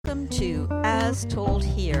to As Told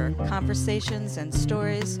Here, conversations and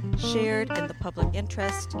stories shared in the public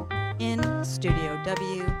interest in Studio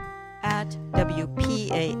W at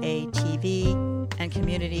WPAA-TV and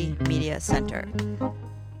Community Media Center.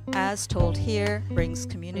 As Told Here brings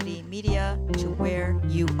community media to where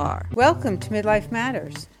you are. Welcome to Midlife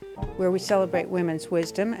Matters, where we celebrate women's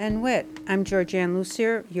wisdom and wit. I'm Georgianne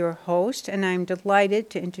Lucier, your host, and I'm delighted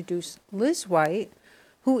to introduce Liz White,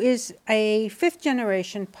 who is a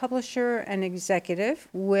fifth-generation publisher and executive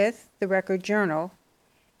with the Record Journal,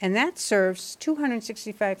 and that serves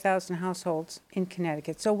 265,000 households in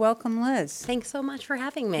Connecticut. So welcome, Liz. Thanks so much for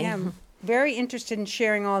having me. Yeah, I'm very interested in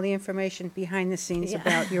sharing all the information behind the scenes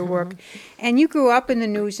about your work. And you grew up in the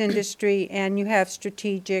news industry, and you have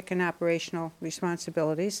strategic and operational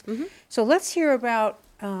responsibilities. So let's hear about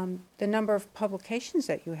the number of publications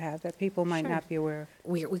that you have that people might not be aware of.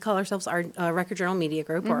 We call ourselves our Record Journal Media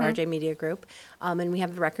Group, or RJ Media Group. And we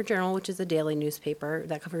have the Record Journal, which is a daily newspaper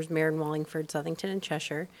that covers Meriden, Wallingford, Southington, and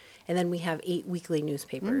Cheshire. And then we have 8 weekly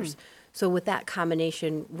newspapers. So with that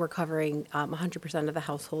combination, we're covering 100% of the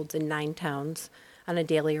households in 9 towns on a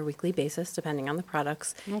daily or weekly basis, depending on the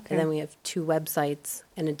products. And then we have 2 websites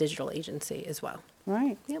and a digital agency as well.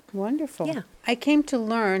 Right. Yep. Wonderful. Yeah. I came to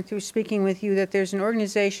learn through speaking with you that there's an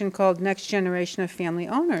organization called Next Generation of Family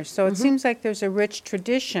Owners. So it seems like there's a rich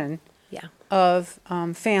tradition of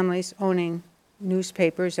families owning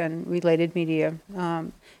newspapers and related media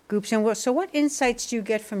groups. And so what insights do you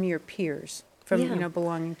get from your peers from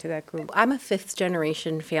belonging to that group? I'm a 5th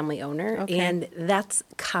generation family owner, and that's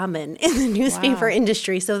common in the newspaper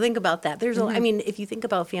industry. So think about that. There's I mean, if you think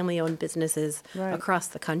about family-owned businesses across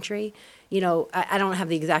the country, you know, I don't have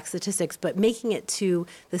the exact statistics, but making it to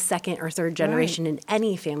the 2nd or 3rd generation in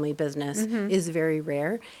any family business is very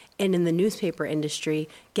rare. And in the newspaper industry,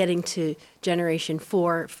 getting to generation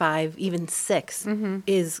 4, 5, even 6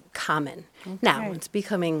 is common. Now, it's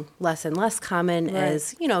becoming less and less common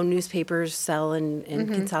as, you know, newspapers sell and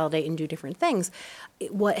consolidate and do different things.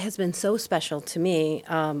 What has been so special to me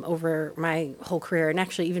over my whole career, and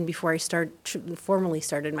actually even before I formally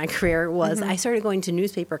started my career, was I started going to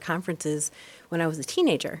newspaper conferences when I was a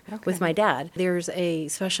teenager with my dad. There's a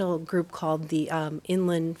special group called the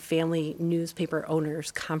Inland Family Newspaper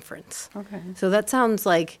Owners Conference. So that sounds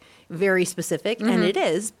like very specific, and it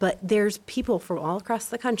is, but there's people from all across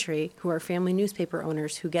the country who are family newspaper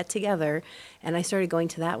owners who get together, and I started going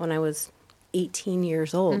to that when I was 18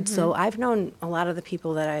 years old. So I've known a lot of the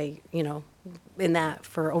people that I, you know, in that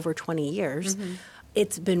for over 20 years.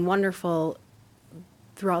 It's been wonderful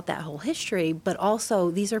throughout that whole history, but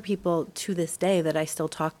also these are people to this day that I still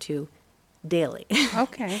talk to daily.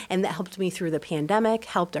 And that helped me through the pandemic,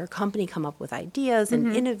 helped our company come up with ideas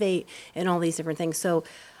and innovate and all these different things. So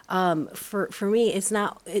for me, it's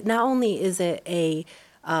not only is it a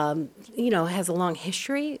you know, has a long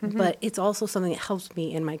history, but it's also something that helps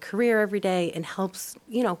me in my career every day and helps,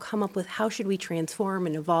 you know, come up with how should we transform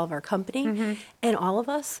and evolve our company. And all of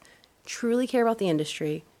us truly care about the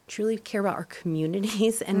industry, truly care about our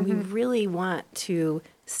communities, and we really want to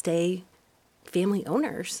stay family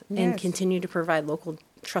owners and continue to provide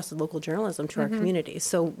trusted local journalism to our communities.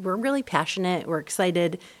 So we're really passionate, we're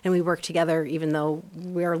excited, and we work together even though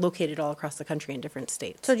we're located all across the country in different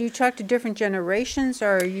states. So do you talk to different generations,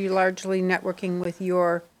 or are you largely networking with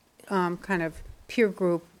your kind of peer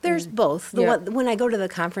group? There's both. When I go to the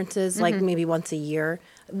conferences, like maybe once a year,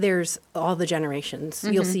 there's all the generations.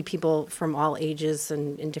 You'll see people from all ages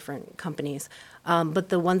and in different companies. But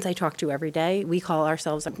the ones I talk to every day, we call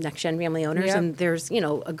ourselves Next Gen Family Owners, and there's, you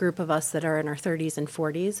know, a group of us that are in our 30s and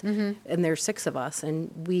 40s, and there's 6 of us, and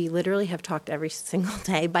we literally have talked every single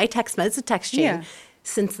day by text. It's a text chain.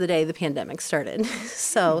 Since the day the pandemic started.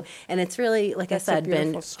 So, and it's really, like That's I said,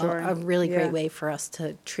 been a really great way for us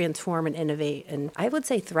to transform and innovate, and I would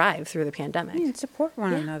say thrive through the pandemic. And support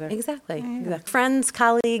one another. Exactly. Friends,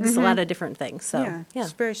 colleagues, a lot of different things. So,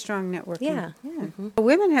 It's very strong networking. Yeah.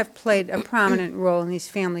 Women have played a prominent role in these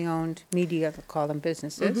family-owned media, we call them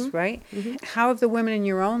businesses, right? How have the women in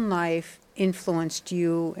your own life influenced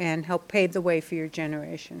you and helped pave the way for your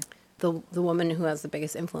generation? The woman who has the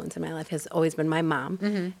biggest influence in my life has always been my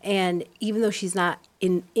mom. And even though she's not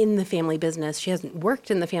in the family business, she hasn't worked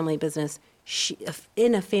in the family business,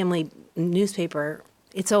 in a family newspaper,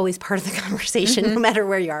 it's always part of the conversation, no matter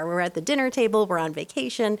where you are. We're at the dinner table, we're on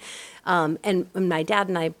vacation. And my dad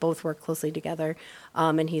and I both work closely together,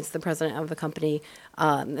 and he's the president of the company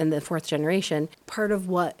in the 4th generation. Part of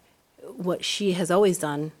what she has always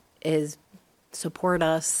done is support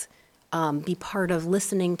us, be part of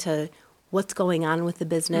listening to what's going on with the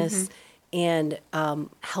business and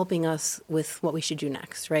helping us with what we should do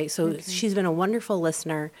next, right? So she's been a wonderful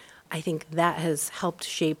listener, I think that has helped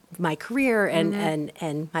shape my career and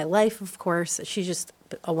my life, of course. She's just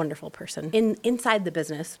a wonderful person. Inside the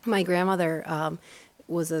business, my grandmother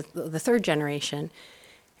was the third generation,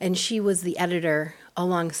 and she was the editor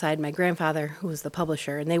alongside my grandfather, who was the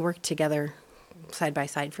publisher, and they worked together side by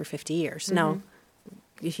side for 50 years. Now,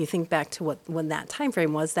 if you think back to when that time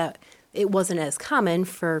frame was, that it wasn't as common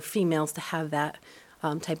for females to have that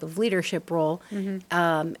type of leadership role,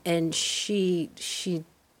 and she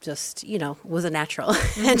just was a natural,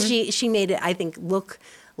 and she made it, I think, look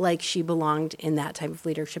like she belonged in that type of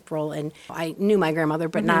leadership role. And I knew my grandmother,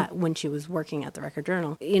 but not when she was working at the Record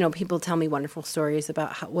Journal. People tell me wonderful stories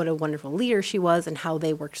about what a wonderful leader she was and how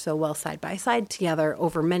they worked so well side by side together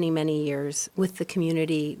over many, many years with the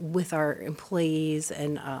community, with our employees,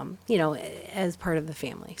 and, as part of the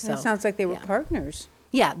family. So it sounds like they were partners.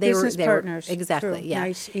 Yeah, they Business were partners. exactly. True. Yeah,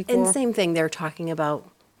 Nice, equal. and same thing. They're talking about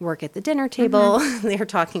work at the dinner table. They're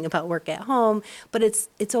talking about work at home, but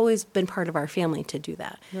it's always been part of our family to do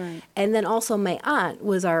that. Right. And then also my aunt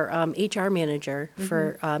was our HR manager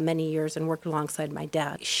for many years and worked alongside my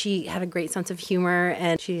dad. She had a great sense of humor,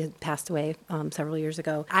 and she had passed away several years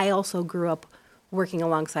ago. I also grew up working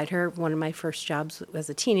alongside her. One of my first jobs as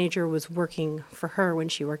a teenager was working for her when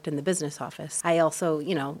she worked in the business office. I also,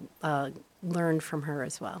 learned from her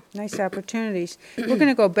as well. Nice opportunities. We're going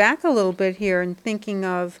to go back a little bit here and thinking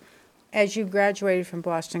of, as you graduated from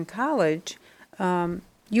Boston College,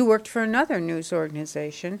 you worked for another news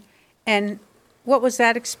organization. And what was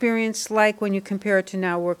that experience like when you compare it to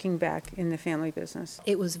now working back in the family business?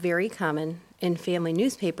 It was very common in family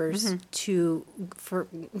newspapers for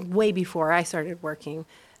way before I started working,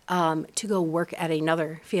 to go work at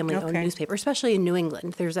another family-owned newspaper, especially in New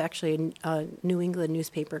England. There's actually a New England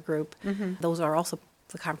newspaper group. Those are also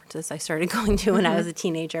the conferences I started going to when I was a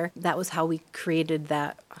teenager. That was how we created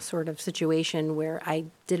that sort of situation where I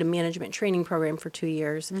did a management training program for 2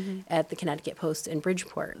 years at the Connecticut Post in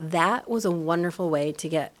Bridgeport. That was a wonderful way to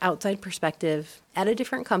get outside perspective at a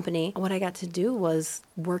different company. What I got to do was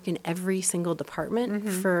work in every single department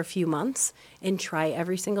for a few months and try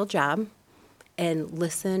every single job and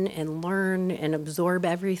listen and learn and absorb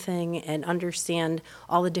everything and understand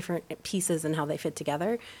all the different pieces and how they fit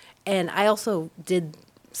together. And I also did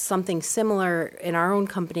something similar in our own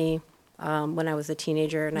company when I was a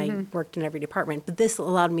teenager, and I worked in every department. But this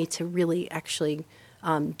allowed me to really actually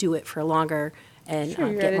do it for longer and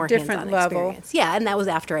get more hands-on experience. Yeah, and that was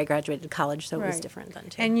after I graduated college, so it was different then,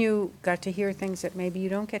 too. And you got to hear things that maybe you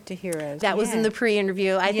don't get to hear as. That was in the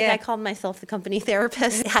pre-interview. I think I called myself the company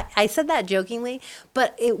therapist. I said that jokingly,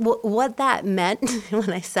 but what that meant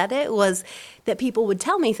when I said it was that people would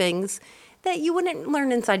tell me things that you wouldn't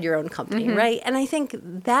learn inside your own company, right? And I think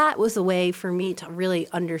that was a way for me to really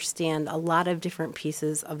understand a lot of different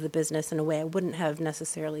pieces of the business in a way I wouldn't have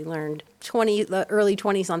necessarily learned early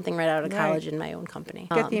 20-something right out of college in my own company.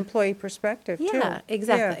 Get the employee perspective, too. Yeah,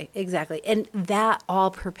 exactly. And that all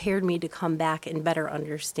prepared me to come back and better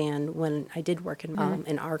understand when I did work in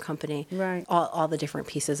our company, all the different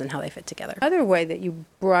pieces and how they fit together. Another way that you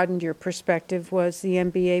broadened your perspective was the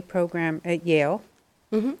MBA program at Yale.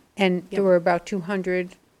 And there were about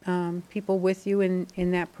 200 people with you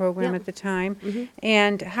in that program at the time.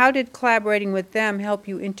 And how did collaborating with them help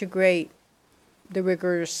you integrate the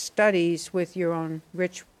rigorous studies with your own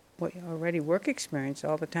rich already work experience,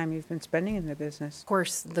 all the time you've been spending in the business? Of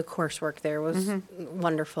course, the coursework there was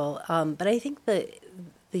wonderful. But I think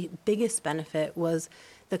the biggest benefit was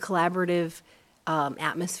the collaborative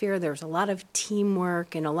atmosphere. There was a lot of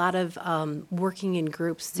teamwork and a lot of working in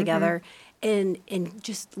groups together. And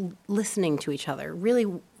just listening to each other.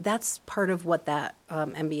 Really, that's part of what that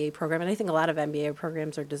MBA program, and I think a lot of MBA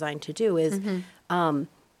programs are designed to do, is,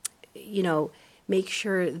 make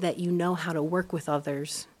sure that you know how to work with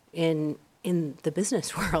others in the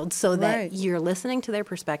business world so that you're listening to their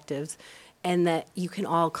perspectives and that you can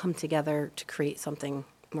all come together to create something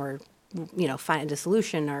more, find a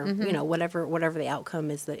solution or, whatever the outcome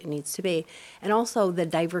is that it needs to be. And also the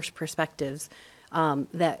diverse perspectives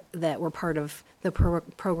that were part of the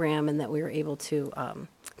program and that we were able to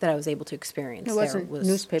that I was able to experience. It wasn't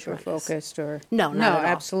newspaper focused or no,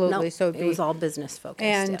 absolutely. No, so it was all business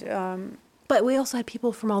focused. And but we also had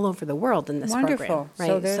people from all over the world in this program. Right?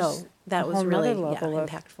 So there's that was really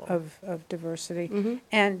impactful of diversity.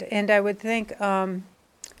 And I would think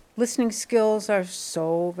listening skills are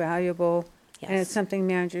so valuable. And it's something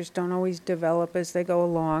managers don't always develop as they go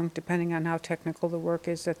along, depending on how technical the work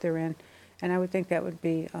is that they're in. And I would think that would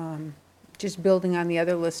be just building on the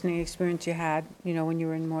other listening experience you had, when you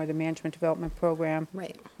were in more of the management development program.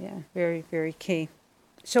 Right. Yeah, very, very key.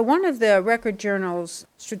 So one of the Record Journal's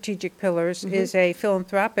strategic pillars is a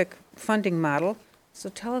philanthropic funding model. So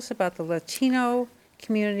tell us about the Latino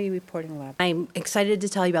Community Reporting Lab. I'm excited to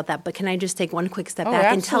tell you about that, but can I just take one quick step Oh, back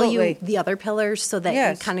absolutely. and tell you the other pillars so that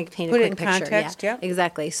Yes. you kind of paint Put a it quick in picture? context, yeah.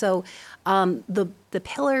 Exactly. So the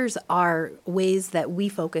pillars are ways that we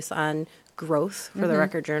focus on growth for the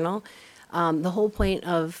Record Journal. The whole point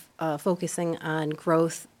of focusing on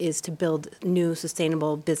growth is to build new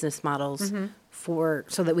sustainable business models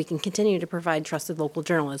so that we can continue to provide trusted local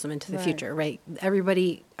journalism into the Right. future, right?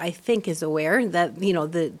 Everybody, I think, is aware that,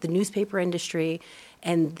 the newspaper industry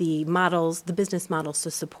and the business models to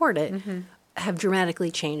support it have dramatically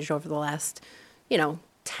changed over the last,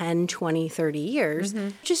 10, 20, 30 years,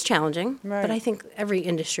 which is challenging. Right. But I think every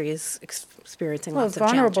industry is experiencing Well, lots it's of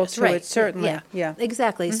vulnerable challenges. to right. it, certainly. Yeah.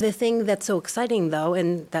 Exactly. So the thing that's so exciting, though,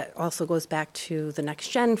 and that also goes back to the Next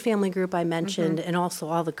Gen family group I mentioned, and also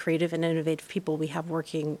all the creative and innovative people we have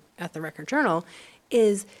working at the Record Journal,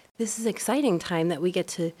 is this is an exciting time that we get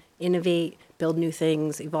to innovate, build new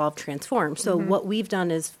things, evolve, transform. So what we've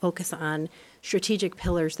done is focus on strategic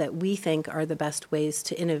pillars that we think are the best ways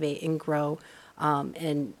to innovate and grow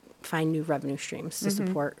and find new revenue streams to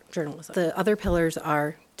support journalism. The other pillars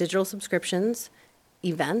are digital subscriptions,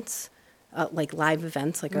 events, like live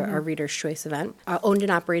events, like our Reader's Choice event, owned and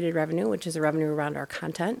operated revenue, which is a revenue around our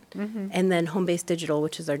content, and then home-based digital,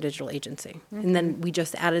 which is our digital agency. And then we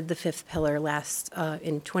just added the fifth pillar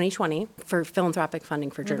in 2020 for philanthropic funding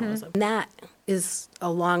for journalism. And that is a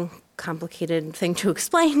long, complicated thing to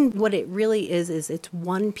explain. What it really is it's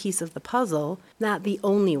one piece of the puzzle, not the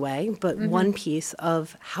only way, but one piece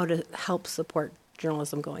of how to help support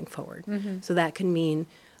journalism going forward. So that can mean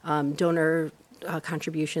donor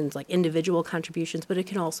contributions, like individual contributions, but it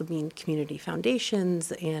can also mean community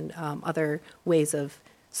foundations and other ways of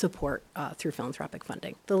support through philanthropic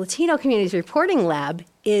funding. The Latino Communities Reporting Lab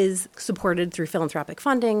is supported through philanthropic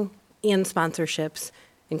funding and sponsorships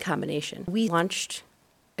in combination. We launched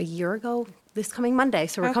a year ago this coming Monday,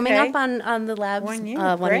 so we're coming Okay. up on the lab's 1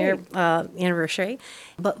 year. 1 year Great. anniversary.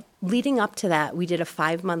 But leading up to that, we did a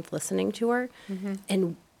 5-month listening tour,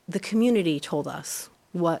 and the community told us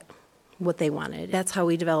what they wanted. That's how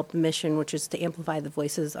we developed the mission, which is to amplify the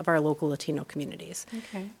voices of our local Latino communities.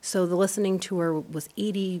 Okay. So the listening tour was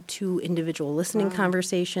 82 individual listening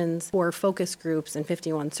conversations, 4 focus groups, and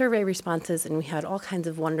 51 survey responses, and we had all kinds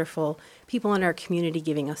of wonderful people in our community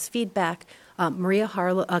giving us feedback. Maria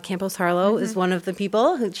Campos Harlow is one of the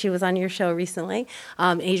people. She was on your show recently.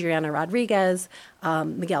 Adriana Rodriguez,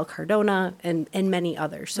 Miguel Cardona, and many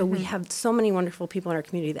others. So we have so many wonderful people in our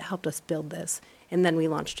community that helped us build this. And then we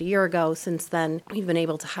launched a year ago. Since then, we've been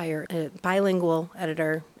able to hire a bilingual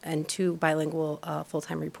editor and 2 bilingual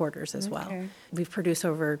full-time reporters as well. Okay. We've produced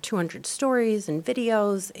over 200 stories and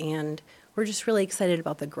videos, and we're just really excited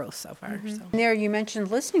about the growth so far. So. And there you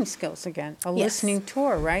mentioned listening skills again, a Yes. listening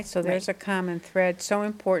tour, right? So there's Right. a common thread. So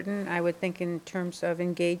important, I would think, in terms of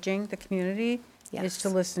engaging the community, is Yes. to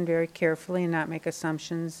listen very carefully and not make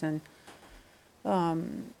assumptions and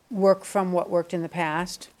work from what worked in the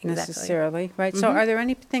past Exactly. necessarily, right? So are there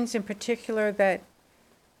any things in particular that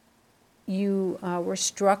you were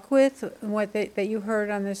struck with, that you heard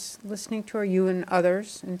on this listening tour, you and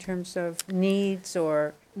others, in terms of needs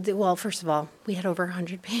or? Well, first of all, we had over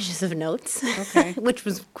 100 pages of notes, Okay. which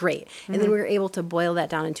was great. And then we were able to boil that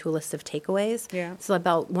down into a list of takeaways. Yeah. So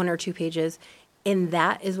about 1 or 2 pages. And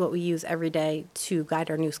that is what we use every day to guide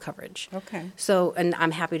our news coverage. Okay. So, and I'm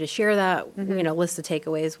happy to share that, list of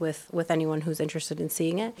takeaways with anyone who's interested in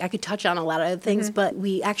seeing it. I could touch on a lot of things, but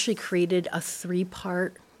we actually created a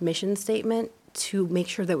 3-part mission statement to make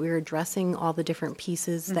sure that we were addressing all the different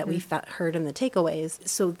pieces that we heard in the takeaways.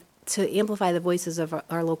 So to amplify the voices of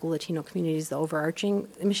our local Latino communities, the overarching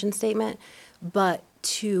mission statement, but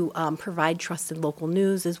to provide trusted local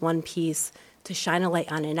news is one piece, to shine a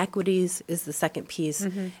light on inequities is the second piece,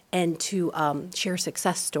 and to share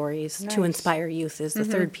success stories to Nice. inspire youth is the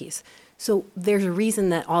third piece. So there's a reason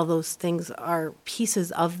that all those things are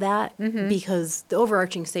pieces of that, because the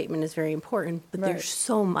overarching statement is very important, but Right. there's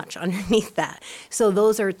so much underneath that. So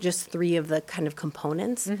those are just 3 of the kind of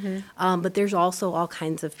components. But there's also all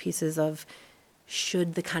kinds of pieces of,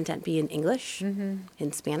 should the content be in English,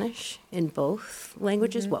 in Spanish, in both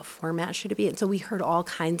languages? What format should it be? And so we heard all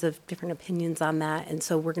kinds of different opinions on that. And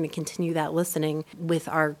so we're going to continue that listening with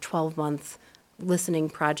our 12-month listening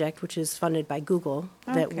project, which is funded by Google,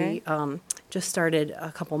 that we just started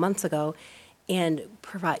a couple months ago, and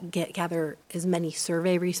gather as many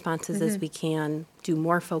survey responses as we can, do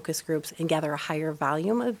more focus groups, and gather a higher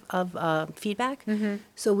volume of feedback,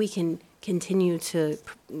 so we can continue to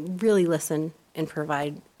really listen and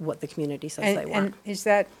provide what the community says they want. And is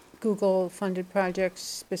that Google-funded projects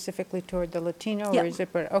specifically toward the Latino, Yep. or is it,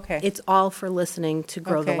 okay. It's all for listening to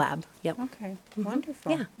grow the Okay. lab. Yep. Okay,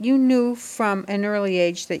 wonderful. Yeah. You knew from an early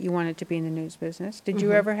age that you wanted to be in the news business. Did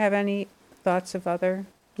you ever have any thoughts of other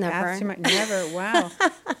Never. paths? Never, wow.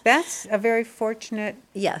 That's a very fortunate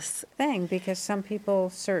Yes. thing, because some people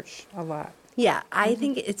search a lot. Yeah, I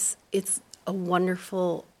think it's a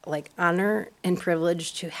wonderful honor and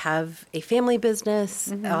privilege to have a family business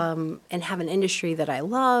and have an industry that I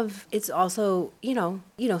love. It's also,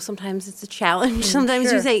 sometimes it's a challenge. Sometimes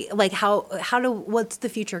you sure. say what's the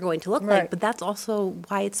future going to look Right. like? But that's also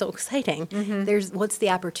why it's so exciting. What's the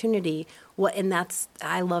opportunity?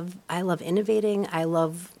 I love innovating. I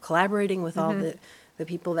love collaborating with all the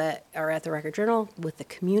people that are at the Record Journal, with the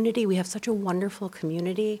community. We have such a wonderful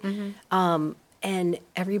community. And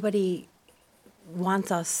everybody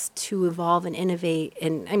wants us to evolve and innovate.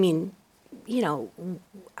 And I mean,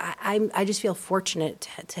 I just feel fortunate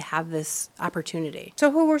to have this opportunity.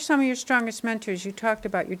 So who were some of your strongest mentors? You talked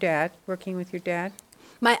about your dad, working with your dad.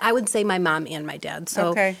 I would say my mom and my dad. So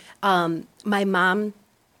Okay. my mom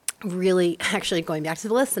really, actually going back to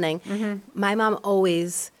the listening, my mom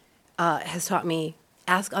always has taught me,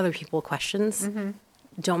 ask other people questions.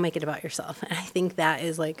 Don't make it about yourself. And I think that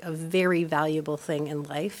is a very valuable thing in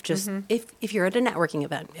life. Just if you're at a networking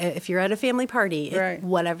event, if you're at a family party, Right.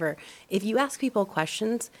 whatever, if you ask people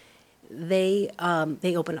questions, they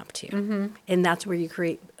open up to you. And that's where you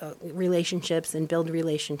create relationships and build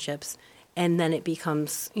relationships. And then it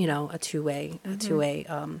becomes, a two-way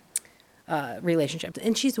relationship.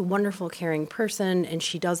 And she's a wonderful, caring person, and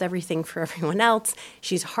she does everything for everyone else.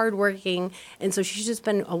 She's hardworking, and so she's just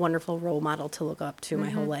been a wonderful role model to look up to my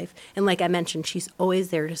whole life. And like I mentioned, she's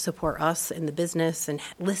always there to support us in the business and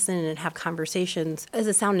listen and have conversations as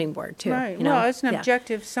a sounding board too. Right. You know? Well, it's an Yeah.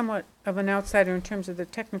 objective, somewhat of an outsider in terms of the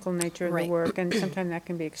technical nature of Right. the work, and sometimes that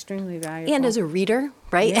can be extremely valuable. And as a reader,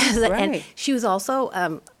 right? Yeah, And right. she was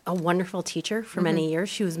also a wonderful teacher for many years.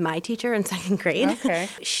 She was my teacher in second grade. Okay.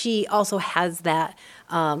 She also has that,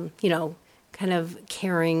 kind of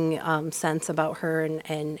caring sense about her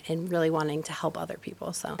and really wanting to help other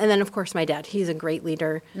people. So, and then of course my dad, he's a great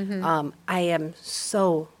leader. I am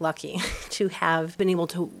so lucky to have been able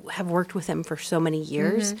to have worked with him for so many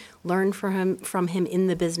years, learned from him in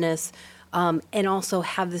the business, and also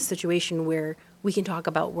have this situation where we can talk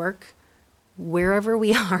about work wherever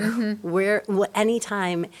we are,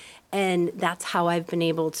 anytime. And that's how I've been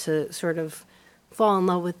able to sort of fall in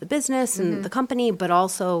love with the business and the company, but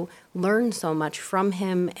also learn so much from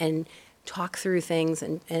him and talk through things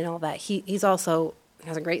and all that. He's also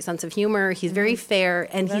has a great sense of humor. He's very fair,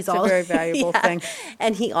 and That's he's a very valuable thing.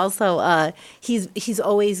 And he also he's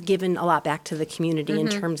always given a lot back to the community in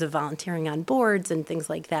terms of volunteering on boards and things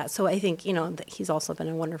like that. So I think that he's also been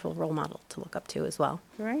a wonderful role model to look up to as well.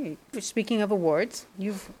 Great. Speaking of awards,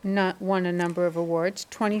 you've not won a number of awards,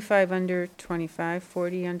 25 under 25,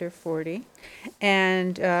 40 under 40,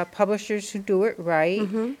 and Publishers Who Do It Right,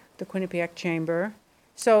 the Quinnipiac Chamber.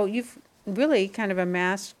 So you've really kind of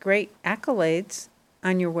amassed great accolades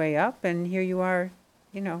on your way up, and here you are,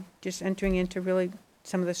 just entering into really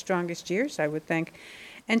some of the strongest years, I would think.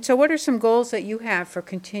 And so what are some goals that you have for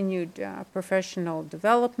continued professional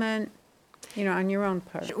development, on your own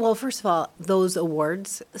part? Well, first of all, those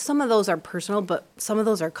awards, some of those are personal, but some of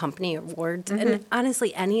those are company awards. And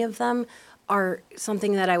honestly, any of them are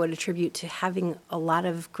something that I would attribute to having a lot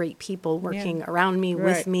of great people working around me, with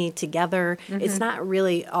Right. me, together. It's not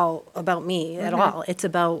really all about me at all. It's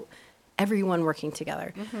about everyone working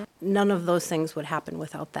together. None of those things would happen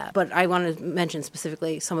without that. But I want to mention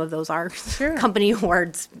specifically some of those are company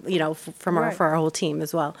awards, from Right. for our whole team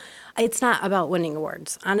as well. It's not about winning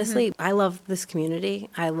awards. Honestly, I love this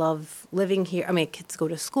community. I love living here. I mean, kids go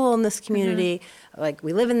to school in this community.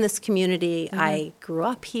 We live in this community. I grew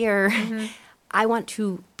up here. I want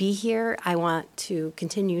to be here. I want to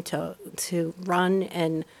continue to run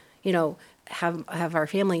and, have our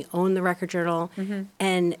family own the Record Journal,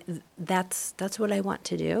 and that's what I want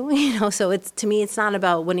to do. So to me, it's not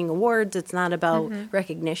about winning awards. It's not about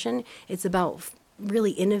recognition. It's about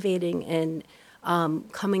really innovating and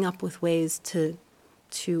coming up with ways to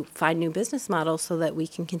find new business models so that we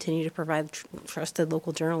can continue to provide trusted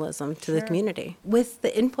local journalism to the community with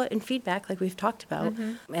the input and feedback like we've talked about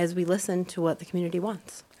as we listen to what the community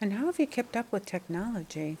wants. And how have you kept up with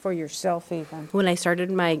technology for yourself even? When I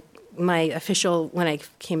started my when I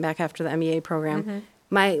came back after the MBA program,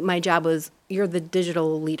 my job was, you're the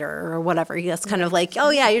digital leader or whatever. That's kind of like, oh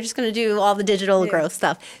yeah, you're just going to do all the digital growth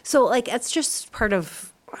stuff. So it's just part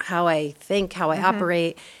of how I think, how I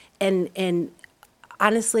operate. And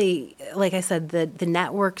honestly, like I said, the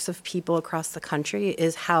networks of people across the country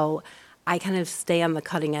is how I kind of stay on the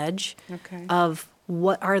cutting edge of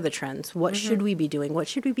what are the trends? What should we be doing? What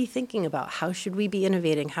should we be thinking about? How should we be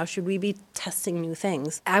innovating? How should we be testing new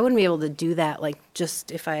things? I wouldn't be able to do that like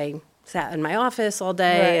just if I sat in my office all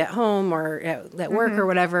day at home or at work or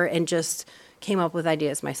whatever and just came up with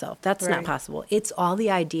ideas myself. That's not possible. It's all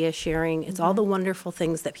the idea sharing. It's all the wonderful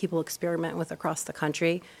things that people experiment with across the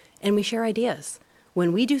country, and we share ideas.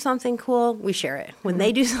 When we do something cool, we share it. When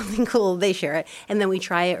they do something cool, they share it. And then we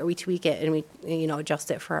try it or we tweak it and we,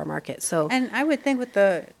 adjust it for our market. So, and I would think with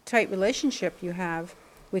the tight relationship you have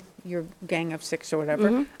with your gang of 6 or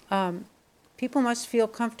whatever, people must feel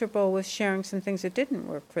comfortable with sharing some things that didn't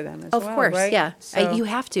work for them as well, of course, right? yeah. So, You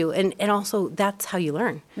have to. And also, that's how you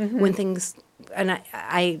learn. When things, and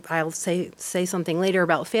I'll say something later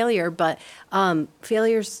about failure, but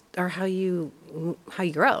failures are how you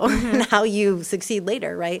grow and how you succeed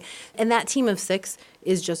later, right? And that team of 6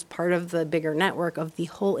 is just part of the bigger network of the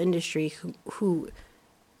whole industry who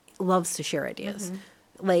loves to share ideas.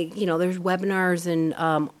 Like, there's webinars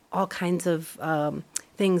and all kinds of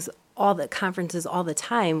things, all the conferences all the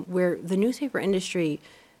time where the newspaper industry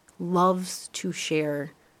loves to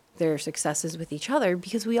share their successes with each other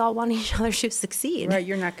because we all want each other to succeed. Right,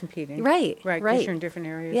 you're not competing. Right. Because you're in different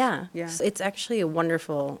areas. Yeah. So it's actually a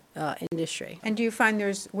wonderful industry. And do you find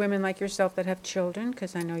there's women like yourself that have children?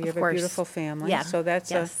 Because I know you have a beautiful family. Yeah. So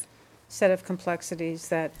that's a set of complexities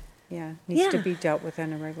that, needs to be dealt with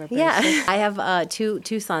on a regular basis. Yeah. I have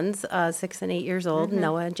two sons, 6 and 8 years old,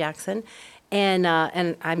 Noah and Jackson. And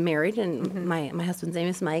I'm married, and my husband's name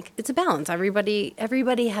is Mike. It's a balance.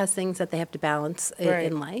 Everybody has things that they have to balance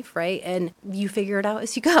in life, right? And you figure it out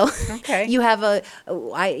as you go. Okay. You have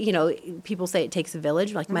people say it takes a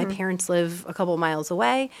village. Like my parents live a couple miles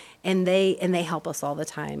away, and they help us all the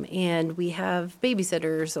time. And we have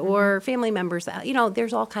babysitters or family members.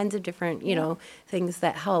 There's all kinds of different things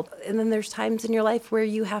that help. And then there's times in your life where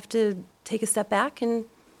you have to take a step back and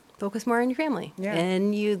focus more on your family. Yeah.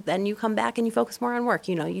 And you come back and you focus more on work.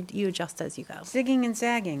 You adjust as you go. Zigging and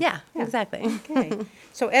zagging. Yeah, exactly. Okay.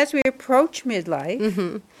 So as we approach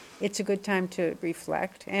midlife, it's a good time to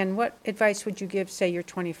reflect. And what advice would you give, say, your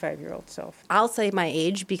 25-year-old self? I'll say my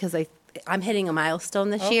age because I'm hitting a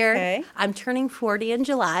milestone this year. I'm turning 40 in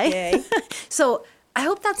July. Okay. So I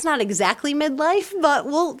hope that's not exactly midlife, but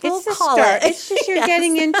we'll call start. it. It's just you're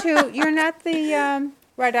getting into, you're not the...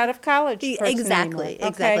 right out of college person Exactly.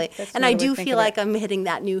 And I do feel like I'm hitting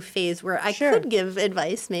that new phase where I could give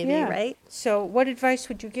advice maybe, right? So what advice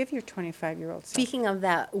would you give your 25-year-old self? Speaking of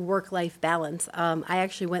that work-life balance, I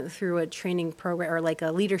actually went through a training program or like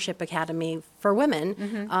a leadership academy for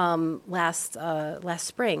women last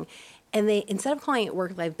spring. And they, instead of calling it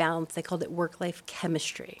work-life balance, they called it work-life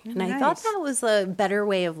chemistry. And I thought that was a better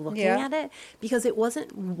way of looking at it because it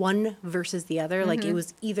wasn't one versus the other. Like it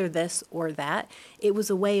was either this or that. It was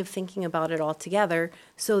a way of thinking about it all together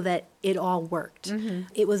so that it all worked.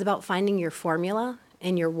 It was about finding your formula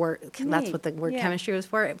and your work. That's what the word chemistry was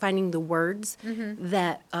for, finding the words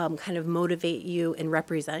that kind of motivate you and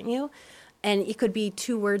represent you. And it could be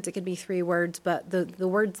 2 words, it could be 3 words, but the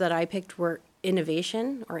words that I picked were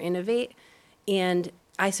innovation or innovate. And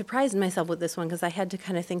I surprised myself with this one because I had to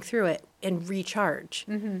kind of think through it and recharge.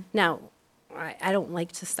 Now, I don't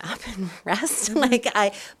like to stop and rest.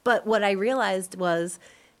 But what I realized was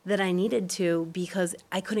that I needed to because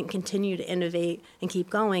I couldn't continue to innovate and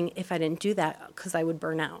keep going if I didn't do that because I would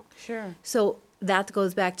burn out. Sure. So that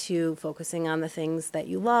goes back to focusing on the things that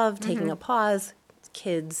you love, taking a pause,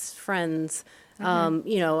 kids, friends,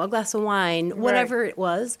 a glass of wine, whatever it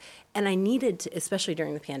was. And I needed to, especially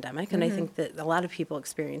during the pandemic, and I think that a lot of people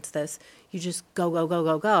experience this, you just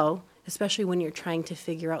go, especially when you're trying to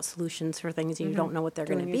figure out solutions for things and you don't know what they're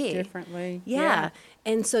going to be. Differently. Yeah.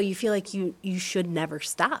 And so you feel like you should never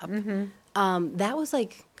stop. That was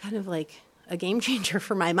kind of like a game changer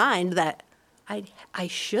for my mind that I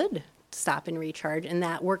should stop and recharge. And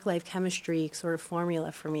that work-life chemistry sort of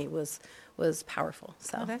formula for me was powerful.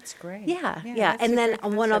 So that's great. Yeah. And then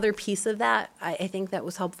one other piece of that I think that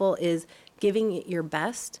was helpful is giving it your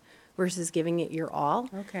best versus giving it your all.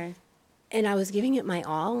 Okay. And I was giving it my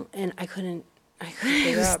all, and I couldn't.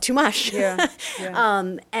 It was too much. Yeah.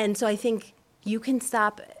 And so I think you can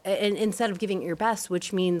stop, and instead of giving it your best,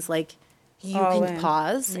 which means you can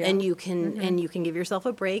pause and you can give yourself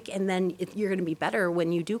a break, and then you're going to be better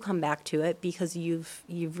when you do come back to it because you've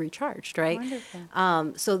recharged, right?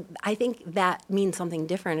 Wonderful. So I think that means something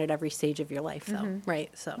different at every stage of your life, though, right?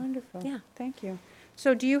 So wonderful. Yeah. Thank you.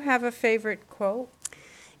 So do you have a favorite quote?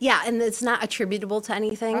 Yeah, and it's not attributable to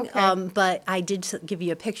anything, Okay. but I did give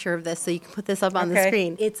you a picture of this, so you can put this up on the Okay.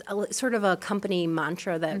 screen. It's sort of a company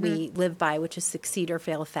mantra that we live by, which is succeed or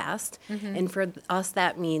fail fast. And for us,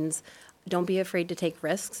 that means don't be afraid to take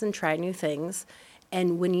risks and try new things.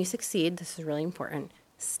 And when you succeed, this is really important,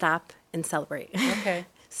 stop and celebrate. Okay.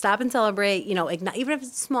 Stop and celebrate, even if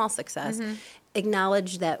it's a small success,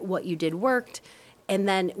 acknowledge that what you did worked. And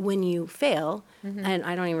then when you fail, and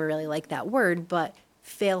I don't even really like that word, but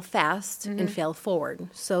fail fast and fail forward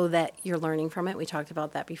so that you're learning from it. We talked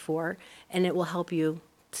about that before. And it will help you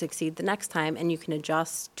succeed the next time, and you can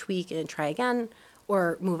adjust, tweak, and try again,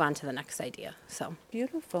 or move on to the next idea. So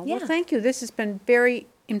Beautiful. Yeah. Well, thank you. This has been very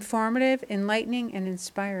informative, enlightening, and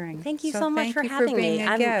inspiring. thank you so much thank for you having being me.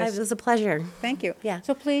 a It guest. was a pleasure. Thank you. Yeah.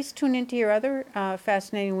 So please tune into your other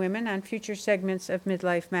fascinating women on future segments of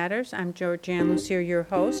Midlife Matters. I'm Georgianne Lucier, your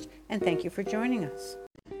host, and thank you for joining us.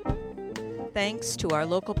 Thanks to our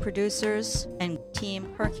local producers and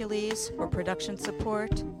Team Hercules for production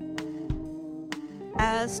support.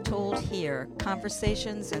 As told here,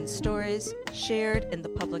 conversations and stories shared in the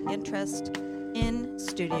public interest in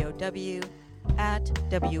Studio W at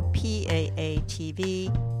WPAA TV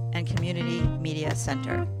and Community Media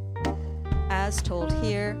Center. As told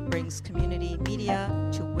here brings community media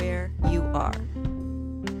to where you are.